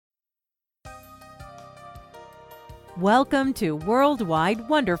Welcome to Worldwide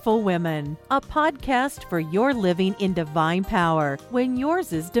Wonderful Women, a podcast for your living in divine power when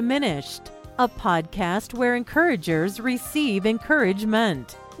yours is diminished. A podcast where encouragers receive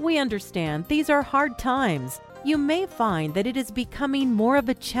encouragement. We understand these are hard times. You may find that it is becoming more of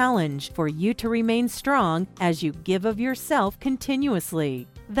a challenge for you to remain strong as you give of yourself continuously.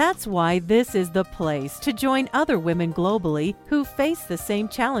 That's why this is the place to join other women globally who face the same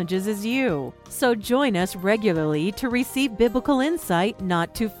challenges as you. So join us regularly to receive biblical insight,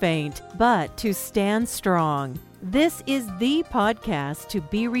 not to faint, but to stand strong. This is the podcast to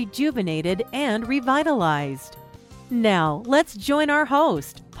be rejuvenated and revitalized. Now, let's join our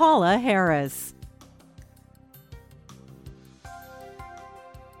host, Paula Harris.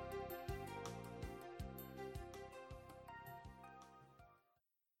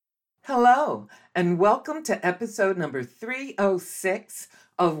 Hello, and welcome to episode number 306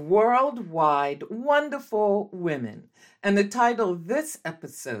 of Worldwide Wonderful Women. And the title of this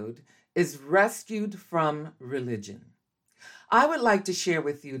episode is Rescued from Religion. I would like to share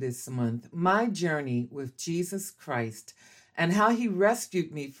with you this month my journey with Jesus Christ and how he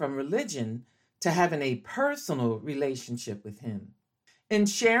rescued me from religion to having a personal relationship with him. In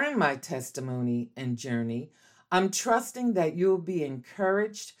sharing my testimony and journey, I'm trusting that you'll be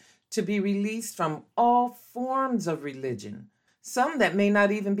encouraged to be released from all forms of religion, some that may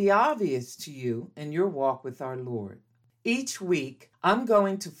not even be obvious to you in your walk with our Lord. Each week, I'm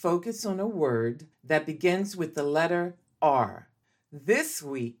going to focus on a word that begins with the letter R. This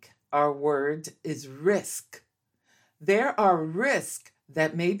week, our word is risk. There are risks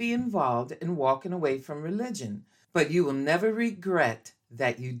that may be involved in walking away from religion, but you will never regret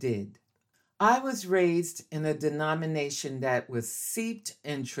that you did. I was raised in a denomination that was seeped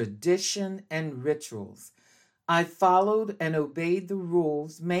in tradition and rituals. I followed and obeyed the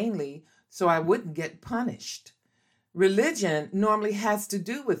rules mainly so I wouldn't get punished. Religion normally has to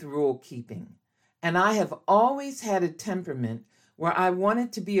do with rule keeping, and I have always had a temperament where I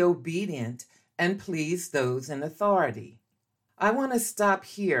wanted to be obedient and please those in authority. I want to stop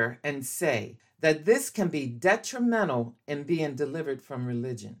here and say that this can be detrimental in being delivered from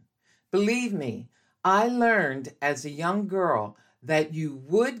religion. Believe me, I learned as a young girl that you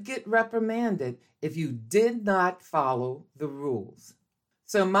would get reprimanded if you did not follow the rules.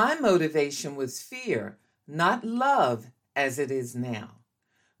 So my motivation was fear, not love as it is now.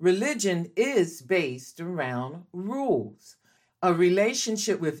 Religion is based around rules. A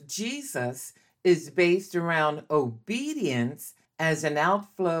relationship with Jesus is based around obedience as an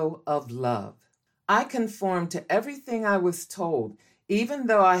outflow of love. I conformed to everything I was told, even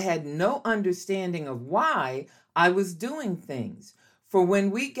though I had no understanding of why I was doing things. For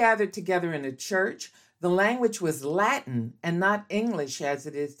when we gathered together in a church, the language was Latin and not English as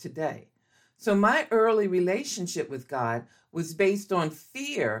it is today. So my early relationship with God was based on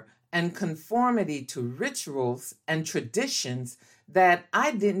fear and conformity to rituals and traditions that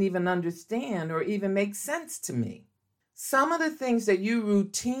I didn't even understand or even make sense to me. Some of the things that you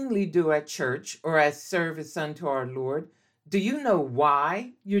routinely do at church or as service unto our Lord, do you know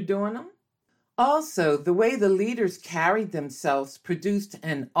why you're doing them? Also, the way the leaders carried themselves produced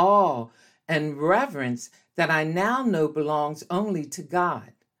an awe and reverence that I now know belongs only to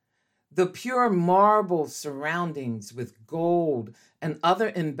God. The pure marble surroundings with gold and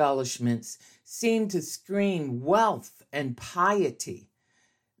other embellishments seemed to scream wealth and piety.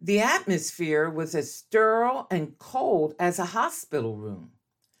 The atmosphere was as sterile and cold as a hospital room.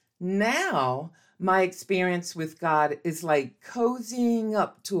 Now, my experience with God is like cozying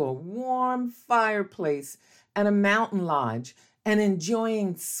up to a warm fireplace at a mountain lodge and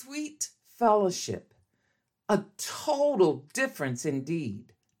enjoying sweet fellowship. A total difference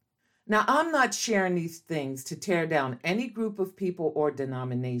indeed. Now, I'm not sharing these things to tear down any group of people or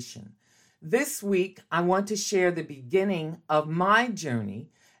denomination. This week, I want to share the beginning of my journey,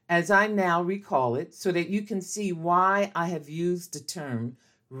 as I now recall it, so that you can see why I have used the term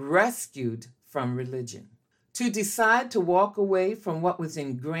rescued from religion. To decide to walk away from what was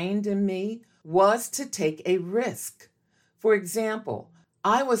ingrained in me was to take a risk. For example,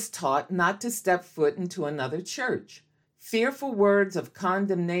 I was taught not to step foot into another church. Fearful words of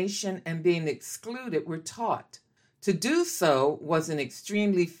condemnation and being excluded were taught. To do so was an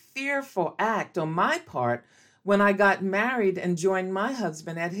extremely fearful act on my part when I got married and joined my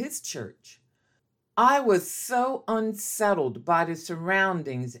husband at his church. I was so unsettled by the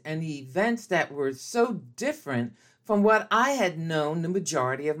surroundings and the events that were so different from what I had known the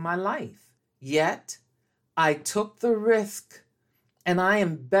majority of my life. Yet, I took the risk, and I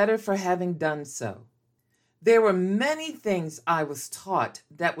am better for having done so. There were many things I was taught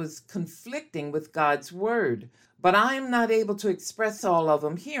that was conflicting with God's word, but I am not able to express all of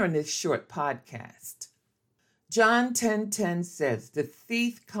them here in this short podcast. John 10:10 says, "The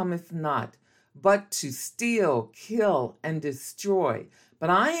thief cometh not, but to steal, kill, and destroy.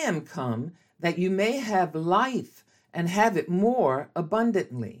 But I am come that you may have life and have it more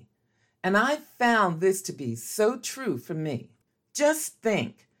abundantly." And I found this to be so true for me. Just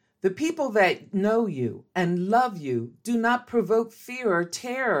think, the people that know you and love you do not provoke fear or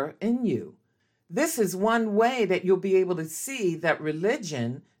terror in you. This is one way that you'll be able to see that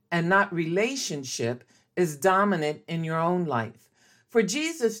religion and not relationship is dominant in your own life. For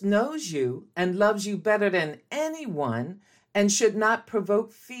Jesus knows you and loves you better than anyone and should not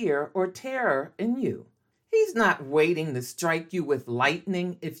provoke fear or terror in you. He's not waiting to strike you with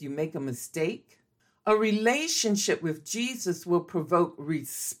lightning if you make a mistake. A relationship with Jesus will provoke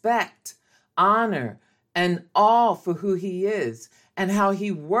respect, honor, and awe for who he is and how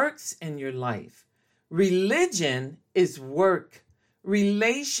he works in your life. Religion is work.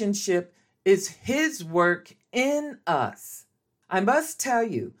 Relationship is his work in us. I must tell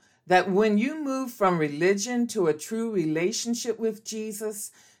you that when you move from religion to a true relationship with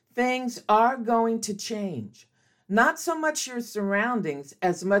Jesus, things are going to change. Not so much your surroundings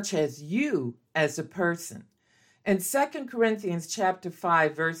as much as you as a person. In 2 Corinthians chapter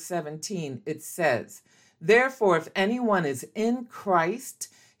 5, verse 17, it says, "Therefore, if anyone is in Christ,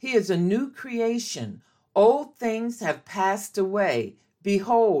 he is a new creation. Old things have passed away.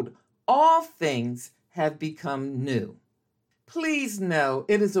 Behold, all things have become new." Please know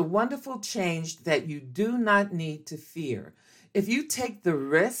it is a wonderful change that you do not need to fear. If you take the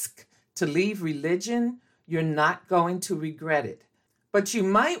risk to leave religion, you're not going to regret it. But you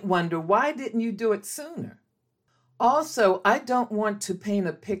might wonder, why didn't you do it sooner? Also, I don't want to paint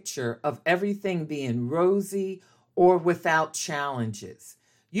a picture of everything being rosy or without challenges.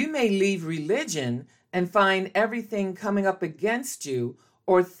 You may leave religion and find everything coming up against you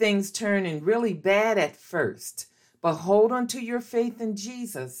or things turning really bad at first. But hold on to your faith in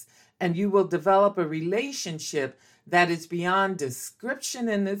Jesus and you will develop a relationship that is beyond description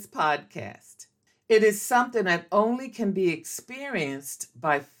in this podcast. It is something that only can be experienced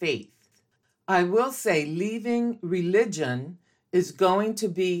by faith. I will say leaving religion is going to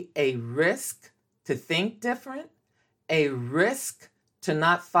be a risk to think different, a risk to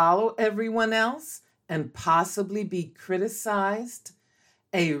not follow everyone else and possibly be criticized,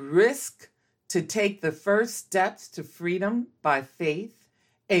 a risk to take the first steps to freedom by faith,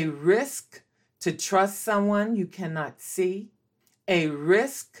 a risk to trust someone you cannot see, a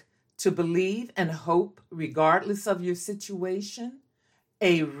risk to believe and hope regardless of your situation,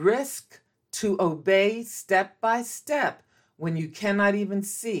 a risk to obey step by step when you cannot even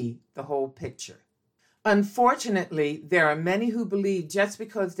see the whole picture. Unfortunately, there are many who believe just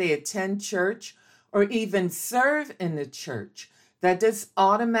because they attend church or even serve in the church that this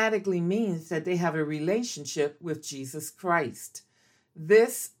automatically means that they have a relationship with Jesus Christ.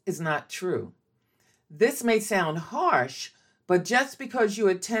 This is not true. This may sound harsh, but just because you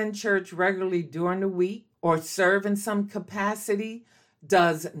attend church regularly during the week or serve in some capacity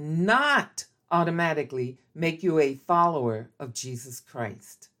does not automatically make you a follower of Jesus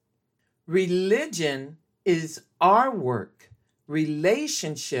Christ. Religion is our work.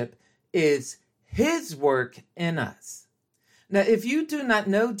 Relationship is his work in us. Now, if you do not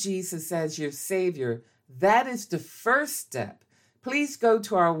know Jesus as your Savior, that is the first step. Please go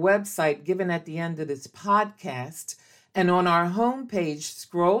to our website given at the end of this podcast, and on our homepage,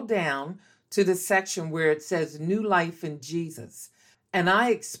 scroll down to the section where it says New Life in Jesus. And I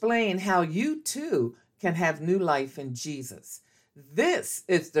explain how you too can have new life in Jesus. This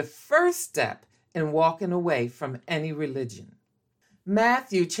is the first step in walking away from any religion.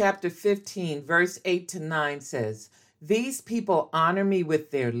 Matthew chapter 15, verse 8 to 9 says, "These people honor me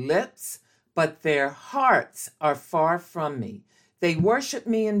with their lips, but their hearts are far from me. They worship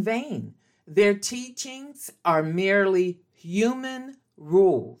me in vain. Their teachings are merely human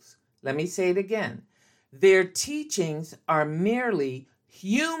rules." Let me say it again. Their teachings are merely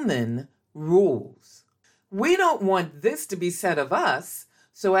human rules. We don't want this to be said of us,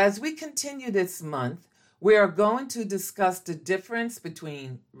 so as we continue this month, we are going to discuss the difference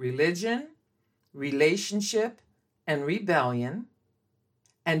between religion, relationship, and rebellion.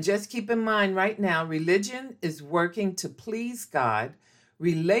 And just keep in mind right now, religion is working to please God.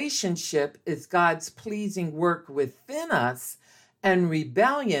 Relationship is God's pleasing work within us. And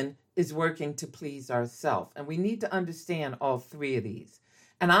rebellion is working to please ourselves. And we need to understand all three of these.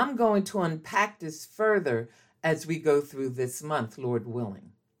 And I'm going to unpack this further as we go through this month, Lord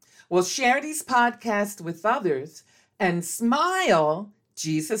willing. Well, share these podcasts with others and smile.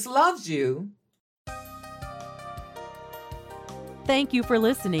 Jesus loves you. Thank you for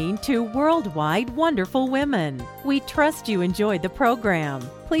listening to Worldwide Wonderful Women. We trust you enjoyed the program.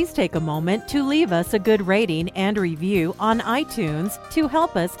 Please take a moment to leave us a good rating and review on iTunes to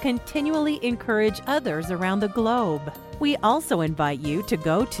help us continually encourage others around the globe. We also invite you to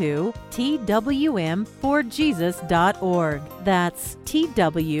go to twmforjesus.org. That's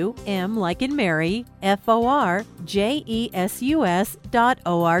TWM like in Mary,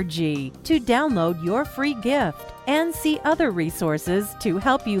 FORJESUS.org to download your free gift and see other resources to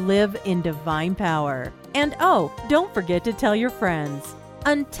help you live in divine power. And don't forget to tell your friends.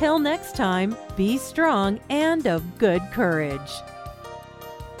 Until next time, be strong and of good courage.